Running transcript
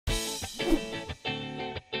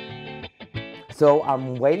So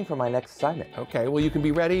I'm waiting for my next assignment. Okay, well, you can be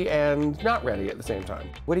ready and not ready at the same time.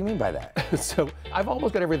 What do you mean by that? So I've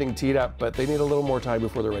almost got everything teed up, but they need a little more time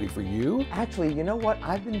before they're ready for you. Actually, you know what?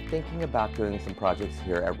 I've been thinking about doing some projects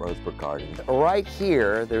here at Rosebrook Gardens. Right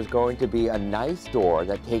here, there's going to be a nice door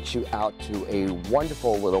that takes you out to a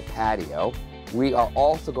wonderful little patio. We are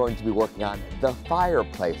also going to be working on the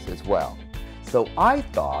fireplace as well. So I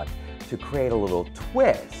thought to create a little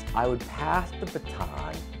twist, I would pass the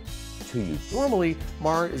baton to you. Normally,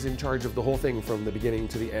 Mar is in charge of the whole thing from the beginning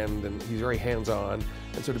to the end, and he's very hands-on,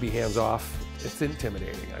 and so to be hands-off, it's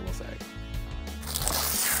intimidating, I will say.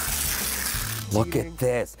 Look at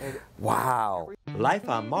this. Wow. Life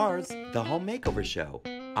on Mars, the home makeover show.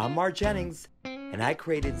 I'm Mar Jennings, and I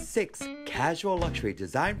created 6 casual luxury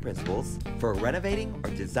design principles for renovating or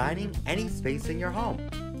designing any space in your home.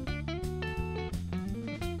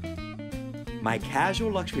 My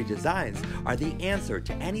casual luxury designs are the answer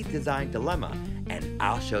to any design dilemma, and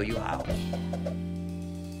I'll show you how.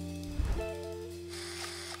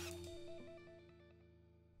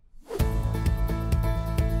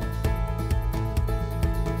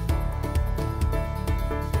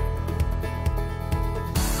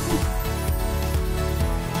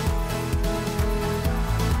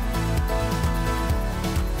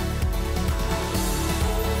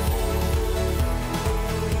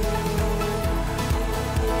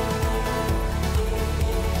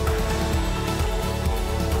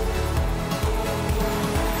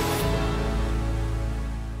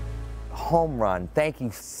 Home run. Thank you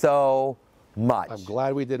so much. I'm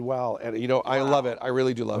glad we did well, and you know, I love it. I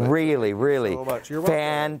really do love it. Really, really. So much. You're welcome.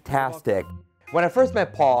 Fantastic. When I first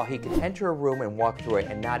met Paul, he could enter a room and walk through it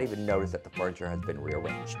and not even notice that the furniture has been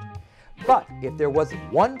rearranged. But if there was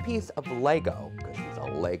one piece of Lego, because he's a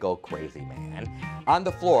Lego crazy man, on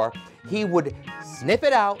the floor, he would sniff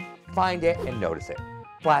it out, find it, and notice it.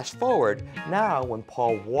 Flash forward, now when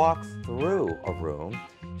Paul walks through a room,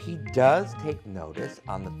 he does take notice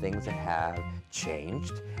on the things that have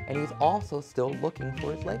changed, and he's also still looking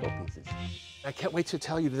for his Lego pieces. I can't wait to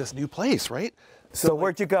tell you this new place, right? So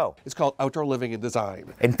where'd you go? It's called Outdoor Living and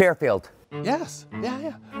Design. In Fairfield. Yes,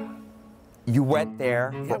 yeah. You went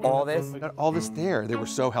there for all this? We got all this there. They were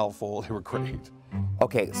so helpful. They were great.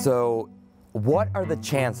 Okay, so what are the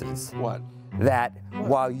chances What? that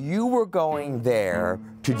while you were going there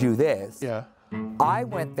to do this, Yeah. I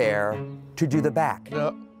went there to do the back?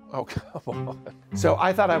 No. Oh, come on. So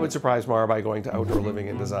I thought I would surprise Mara by going to Outdoor Living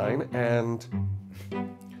and Design, and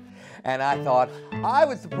I thought I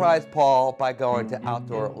would surprise Paul by going to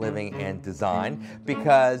Outdoor Living and Design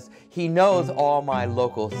because he knows all my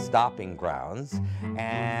local stopping grounds,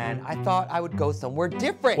 and I thought I would go somewhere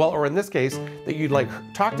different. well, or in this case, that you'd like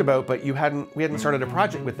talked about, but we hadn't started a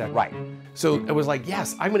project with that. Right. So it was like,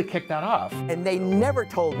 yes, I'm going to kick that off. And they never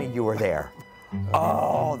told me you were there.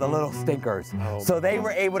 Oh, the little stinkers. Oh, So they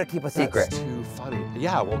were able to keep a secret. That's too funny.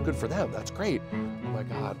 Yeah, well, good for them. That's great. Oh my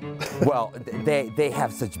God. Well, they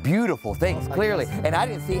have such beautiful things, clearly. And I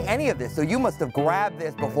didn't see any of this, so you must have grabbed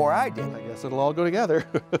this before I did. I guess it'll all go together.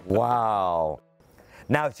 Wow.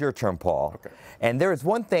 Now it's your turn, Paul. Okay. And there is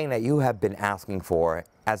one thing that you have been asking for.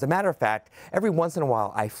 As a matter of fact, every once in a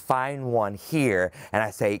while I find one here and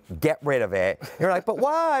I say, get rid of it. You're like, but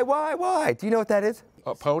why? Do you know what that is?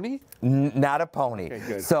 A pony? Not a pony. Okay,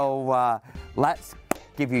 good. So let's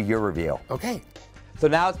give you your reveal. Okay. So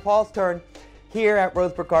now it's Paul's turn. Here at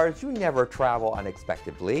Rosebrook Gardens, you never travel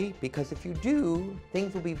unexpectedly because if you do,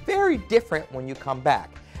 things will be very different when you come back.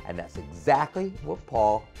 And that's exactly what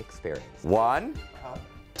Paul experienced. 1,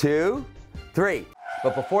 2, 3.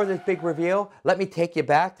 But before this big reveal, let me take you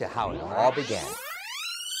back to how it all began.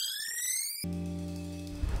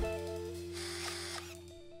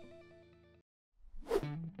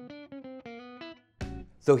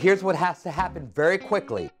 So here's what has to happen very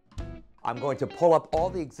quickly. I'm going to pull up all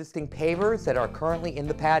the existing pavers that are currently in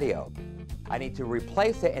the patio. I need to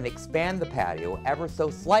replace it and expand the patio ever so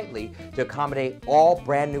slightly to accommodate all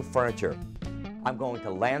brand new furniture. I'm going to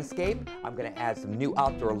landscape, I'm going to add some new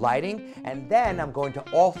outdoor lighting, and then I'm going to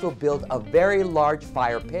also build a very large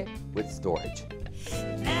fire pit with storage.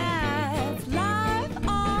 That's life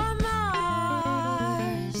on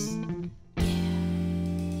Mars.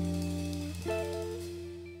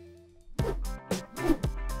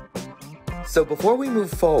 So before we move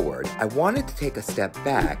forward, I wanted to take a step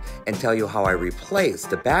back and tell you how I replaced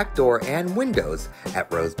the back door and windows at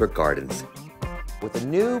Rosebrook Gardens. With a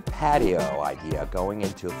new patio idea going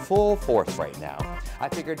into full force right now, I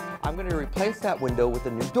figured I'm going to replace that window with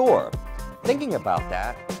a new door. Thinking about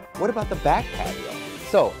that, what about the back patio?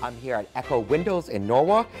 So I'm here at Echo Windows in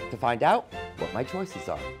Norwalk to find out what my choices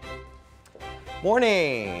are.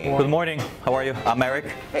 Morning. Good morning. How are you? I'm Eric.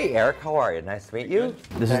 Hey, Eric. How are you? Nice to meet you.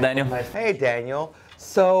 This is Daniel. Hey, Daniel.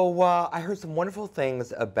 So I heard some wonderful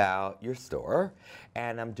things about your store,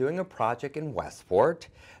 and I'm doing a project in Westport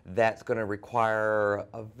that's going to require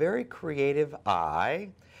a very creative eye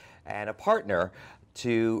and a partner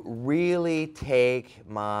to really take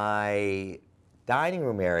my dining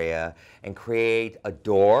room area and create a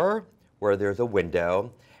door where there's a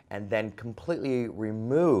window, and then completely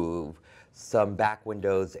remove some back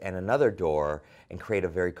windows and another door and create a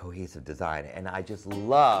very cohesive design. And I just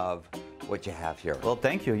love what you have here. Well,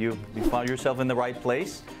 thank you. You found yourself in the right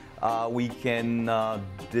place. We can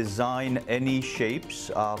design any shapes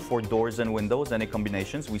for doors and windows, any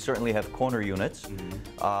combinations. We certainly have corner units.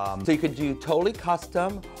 So you could do totally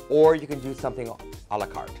custom, or you can do something a la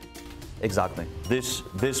carte. Exactly. This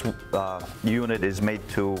unit is made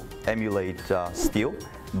to emulate steel,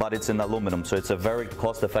 but it's in aluminum, so it's a very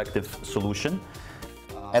cost-effective solution.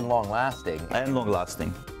 And long-lasting. And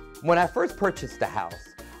long-lasting. When I first purchased the house,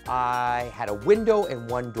 I had a window and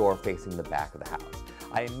one door facing the back of the house.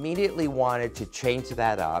 I immediately wanted to change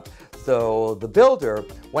that up, so the builder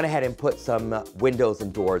went ahead and put some windows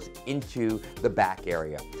and doors into the back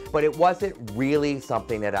area. But it wasn't really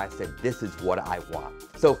something that I said, this is what I want.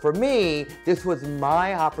 So for me, this was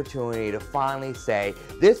my opportunity to finally say,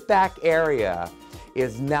 this back area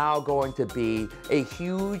is now going to be a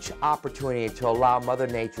huge opportunity to allow Mother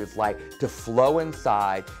Nature's light to flow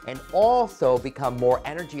inside and also become more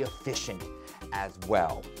energy efficient as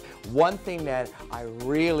well. One thing that I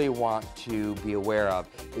really want to be aware of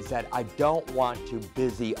is that I don't want to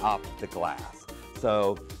busy up the glass.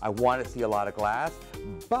 So I want to see a lot of glass,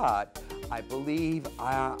 but I believe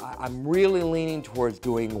I'm really leaning towards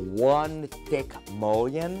doing one thick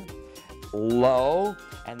mullion low,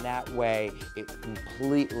 and that way it's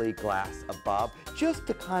completely glass above, just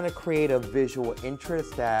to kind of create a visual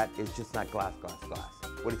interest that is just not glass, glass, glass.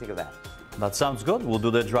 What do you think of that? That sounds good. We'll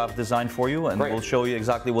do the draft design for you, and Great. we'll show you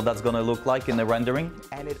exactly what that's going to look like in the rendering.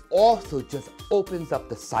 And it also just opens up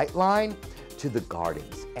the sight line to the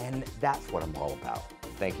gardens, and that's what I'm all about.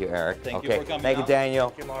 Thank you, Eric. Thank you okay. for coming Thank you, out. Daniel.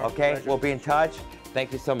 Thank you, Mark. Okay, Pleasure. we'll be in touch.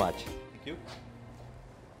 Thank you so much. Thank you.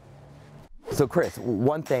 So Chris,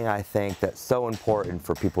 one thing I think that's so important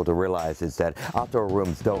for people to realize is that outdoor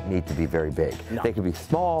rooms don't need to be very big. No. They can be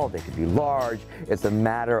small, they can be large. It's a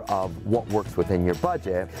matter of what works within your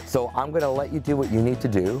budget. So I'm going to let you do what you need to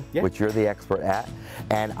do, which you're the expert at,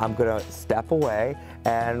 and I'm going to step away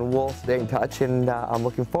and we'll stay in touch, and I'm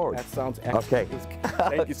looking forward. That sounds excellent. Okay.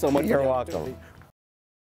 Thank you so much. You're for the welcome. opportunity.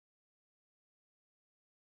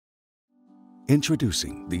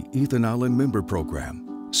 Introducing the Ethan Allen Member Program.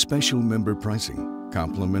 Special member pricing,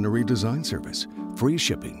 complimentary design service, free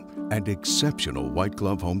shipping, and exceptional white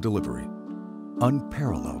glove home delivery.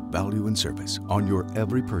 Unparalleled value and service on your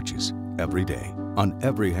every purchase, every day, on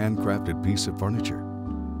every handcrafted piece of furniture.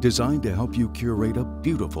 Designed to help you curate a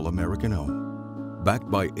beautiful American home. Backed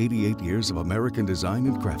by 88 years of American design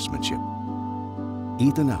and craftsmanship.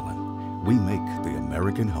 Ethan Allen, we make the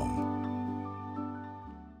American home.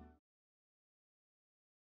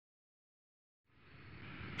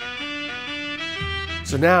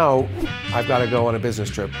 So now I've got to go on a business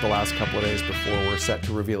trip the last couple of days before we're set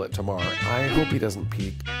to reveal it tomorrow. I hope he doesn't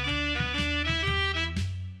peek.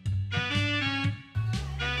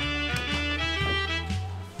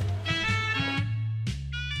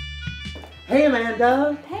 Hey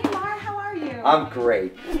Amanda. Hey Mar, how are you? I'm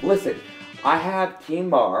great. Listen, I have Team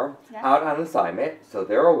Mar out on assignment, so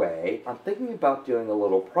they're away. I'm thinking about doing a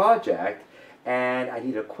little project, and I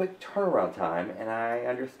need a quick turnaround time, and I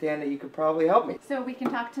understand that you could probably help me. So we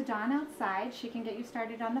can talk to Dawn outside. She can get you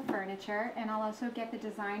started on the furniture, and I'll also get the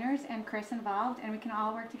designers and Chris involved, and we can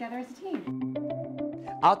all work together as a team.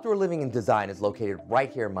 Outdoor Living and Design is located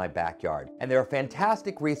right here in my backyard, and they're a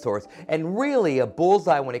fantastic resource and really a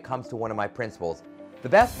bullseye when it comes to one of my principles. The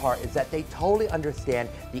best part is that they totally understand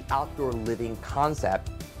the outdoor living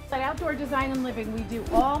concept. At Outdoor Design and Living, we do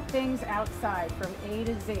all things outside from A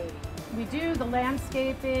to Z. We do the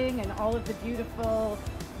landscaping and all of the beautiful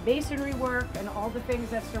masonry work and all the things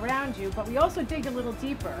that surround you, but we also dig a little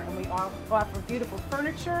deeper, and we offer beautiful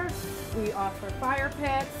furniture, we offer fire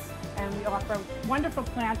pits, and we offer wonderful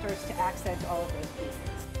planters to accent all of those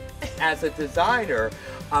pieces. As a designer,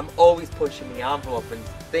 I'm always pushing the envelope and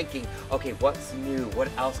thinking, okay, what's new? What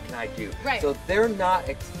else can I do? Right. So they're not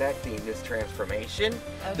expecting this transformation.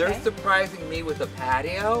 They're Okay. surprising me with a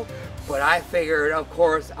patio, but I figured, of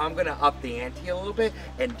course, I'm gonna up the ante a little bit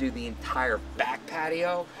and do the entire back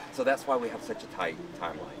patio. So that's why we have such a tight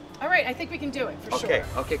timeline. All right, I think we can do it for Okay,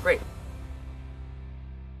 sure. okay, great.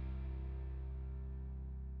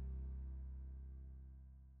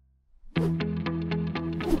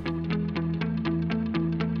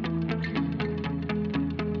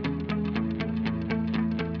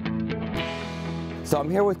 So I'm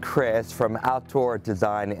here with Chris from Outdoor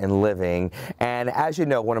Design and Living, and as you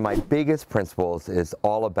know, one of my biggest principles is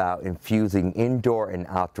all about infusing indoor and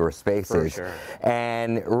outdoor spaces. For sure.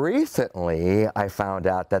 And recently I found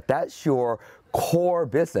out that that's your core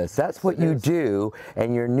business. That's what you do,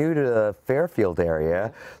 and you're new to the Fairfield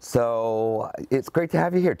area, so it's great to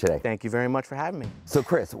have you here today. Thank you very much for having me. So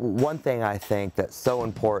Chris, one thing I think that's so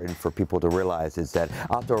important for people to realize is that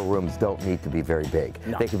outdoor rooms don't need to be very big.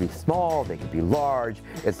 No. They can be small, they can be large.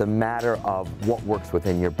 It's a matter of what works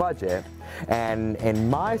within your budget. And in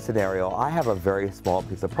my scenario, I have a very small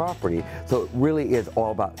piece of property, so it really is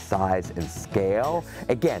all about size and scale.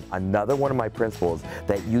 Again, another one of my principles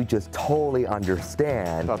that you just totally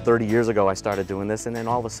understand. About 30 years ago, I started doing this, and then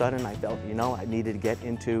all of a sudden, I felt, you know, I needed to get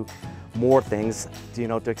into more things,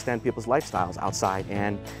 to extend people's lifestyles outside.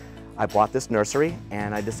 And I bought this nursery,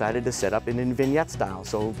 and I decided to set up it in vignette style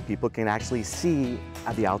so people can actually see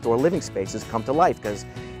the outdoor living spaces come to life, because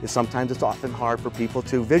sometimes it's often hard for people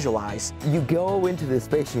to visualize. You go into this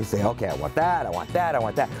space and you say, okay, I want that, I want that, I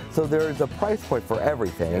want that. So there's a price point for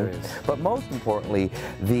everything. There is. But most importantly,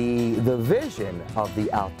 the vision of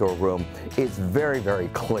the outdoor room is very, very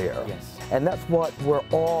clear. Yes. And that's what we're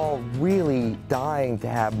all really dying to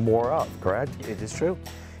have more of, correct? It is true.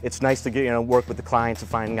 It's nice to get, work with the clients and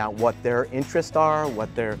finding out what their interests are, what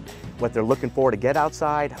they're looking for to get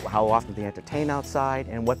outside, how often they entertain outside,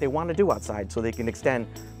 and what they want to do outside so they can extend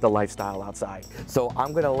the lifestyle outside. So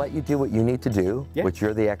I'm going to let you do what you need to do, Yeah. which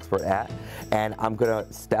you're the expert at, and I'm going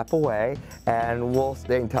to step away, and we'll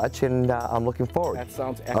stay in touch, and I'm looking forward. That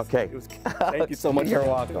sounds excellent. Okay. Thank you so much. You're for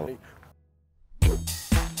welcome. having me.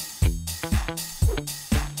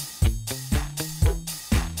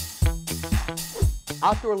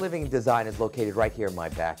 Outdoor Living Design is located right here in my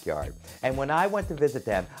backyard. And when I went to visit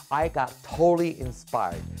them, I got totally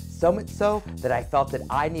inspired. So much so that I felt that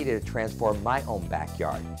I needed to transform my own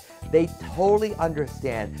backyard. They totally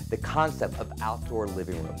understand the concept of outdoor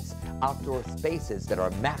living rooms, outdoor spaces that are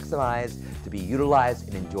maximized to be utilized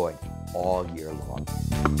and enjoyed all year long.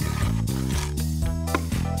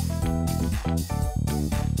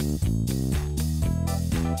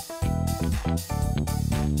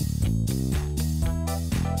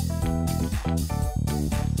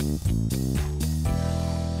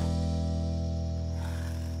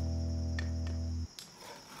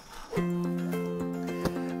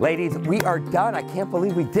 Ladies, we are done. I can't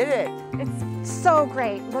believe we did it. It's so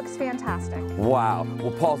great. Looks fantastic. Wow.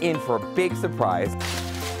 Well, Paul's in for a big surprise.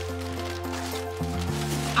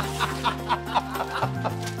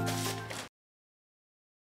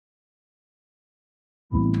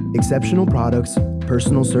 Exceptional products,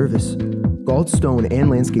 personal service. Galt Stone and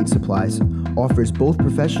Landscape Supplies offers both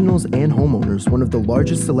professionals and homeowners one of the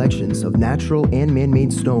largest selections of natural and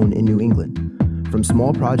man-made stone in New England. From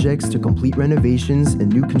small projects to complete renovations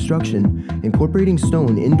and new construction, incorporating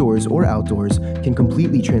stone indoors or outdoors can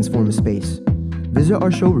completely transform a space. Visit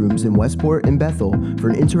our showrooms in Westport and Bethel for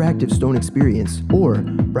an interactive stone experience, or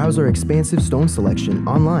browse our expansive stone selection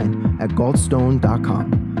online at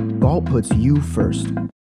galtstone.com. Galt puts you first.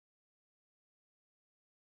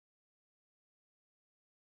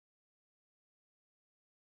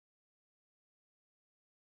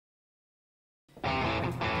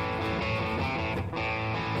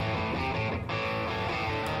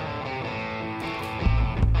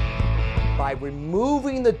 By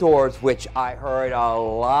removing the doors, which I heard a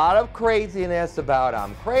lot of craziness about,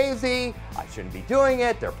 I'm crazy, I shouldn't be doing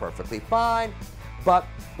it, they're perfectly fine. But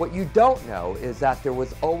what you don't know is that there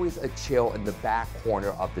was always a chill in the back corner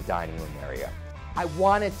of the dining room area. I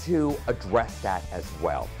wanted to address that as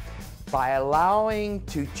well by allowing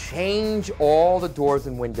to change all the doors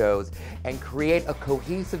and windows and create a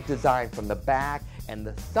cohesive design from the back and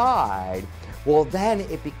the side. Well, then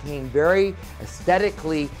it became very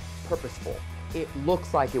aesthetically purposeful. It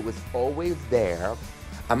looks like it was always there.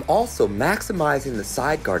 I'm also maximizing the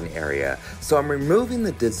side garden area, so I'm removing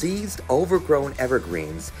the diseased, overgrown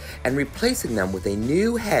evergreens and replacing them with a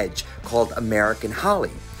new hedge called American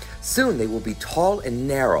Holly. Soon they will be tall and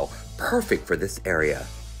narrow, perfect for this area.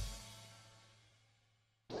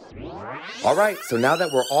 All right, so now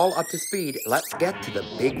that we're all up to speed, let's get to the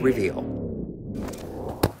big reveal.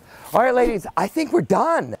 All right, ladies, I think we're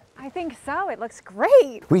done. I think so. It looks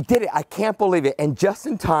great. We did it. I can't believe it. And just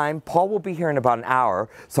in time, Paul will be here in about an hour,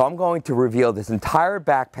 so I'm going to reveal this entire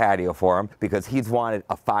back patio for him because he's wanted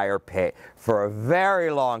a fire pit for a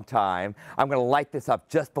very long time. I'm going to light this up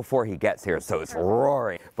just before he gets here, so it's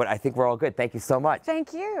roaring. But I think we're all good. Thank you so much.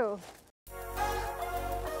 Thank you.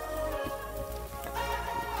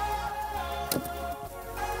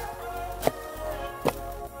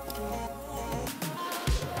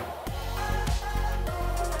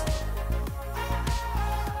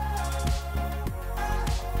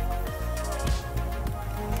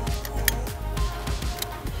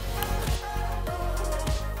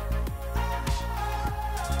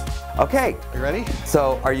 Okay. Are you ready?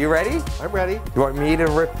 So, are you ready? I'm ready. You want me to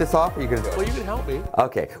rip this off, or are you gonna do it? Well, you can help me.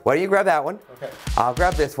 Okay. Why don't you grab that one? Okay. I'll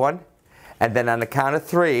grab this one, and then on the count of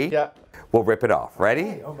 3, we'll rip it off. Ready?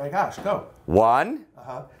 Hey, oh my gosh, go. 1,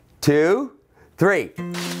 2, 3.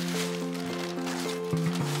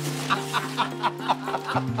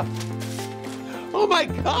 Oh my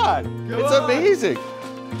God! It's amazing.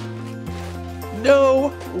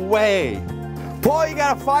 No way. Paul, you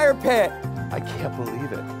got a fire pit. I can't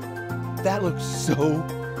believe it. That looks so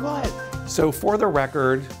good. So for the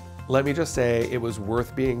record, let me just say it was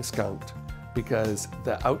worth being skunked because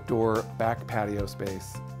the outdoor back patio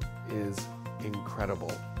space is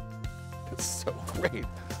incredible. It's so great.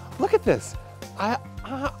 Look at this.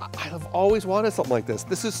 I've always wanted something like this.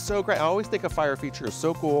 This is so great. I always think a fire feature is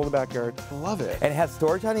so cool in the backyard. I love it. And it has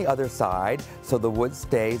storage on the other side, so the wood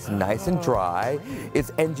stays nice and dry.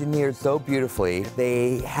 It's engineered so beautifully.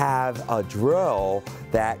 They have a drill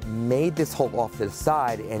that made this hole off to the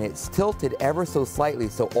side, and it's tilted ever so slightly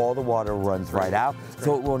so all the water runs right out,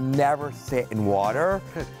 so it will never sit in water.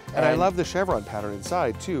 Good. And I love the chevron pattern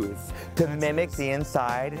inside too. To mimic the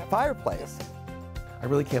inside fireplace. I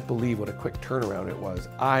really can't believe what a quick turnaround it was.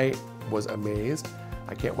 I was amazed.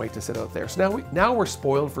 I can't wait to sit out there. So now we're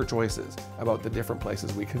spoiled for choices about the different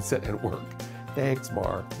places we can sit and work. Thanks,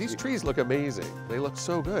 Mar. These trees look amazing. They look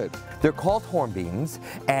so good. They're called hornbeams,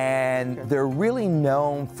 and they're really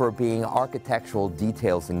known for being architectural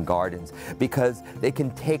details in gardens because they can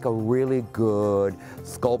take a really good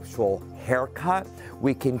sculptural haircut.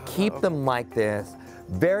 We can keep them like this,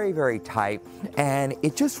 very, very tight, and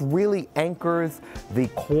it just really anchors the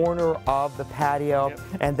corner of the patio.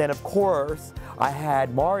 And then of course, I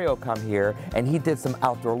had Mario come here and he did some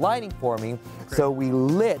outdoor lighting for me. So we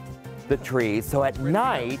lit the trees. So at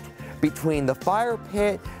night, between the fire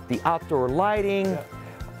pit, the outdoor lighting,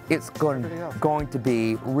 it's going to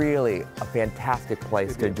be really a fantastic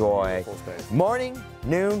place to enjoy morning,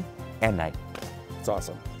 noon, and night. It's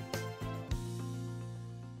awesome.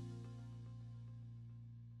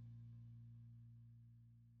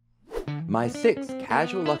 My 6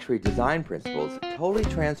 casual luxury design principles totally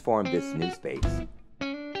transformed this new space.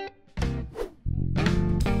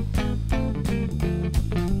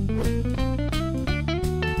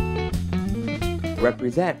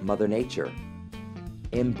 Represent Mother Nature.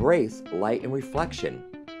 Embrace light and reflection.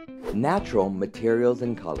 Natural materials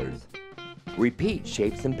and colors. Repeat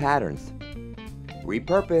shapes and patterns.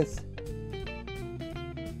 Repurpose.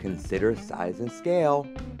 Consider size and scale.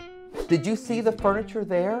 Did you see the furniture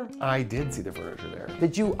there? I did see the furniture there.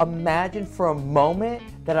 Did you imagine for a moment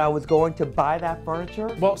that I was going to buy that furniture?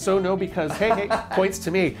 Well, so no, because, hey, points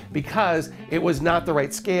to me, because it was not the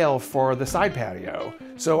right scale for the side patio.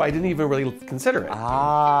 So I didn't even really consider it.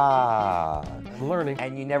 Ah. I'm learning.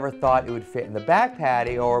 And you never thought it would fit in the back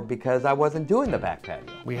patio, or because I wasn't doing the back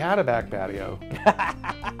patio? We had a back patio.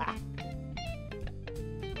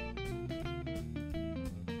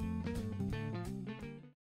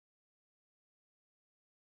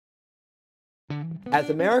 As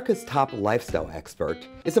America's top lifestyle expert,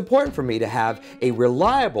 it's important for me to have a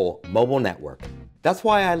reliable mobile network. That's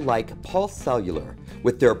why I like Pulse Cellular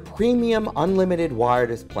with their premium unlimited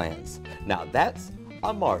wireless plans. Now that's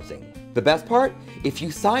amazing. The best part? If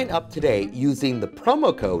you sign up today using the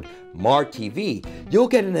promo code MARTV, you'll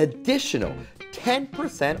get an additional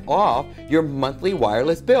 10% off your monthly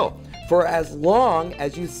wireless bill for as long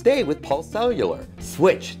as you stay with Pulse Cellular.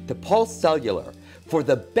 Switch to Pulse Cellular for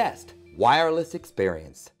the best wireless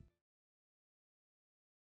experience.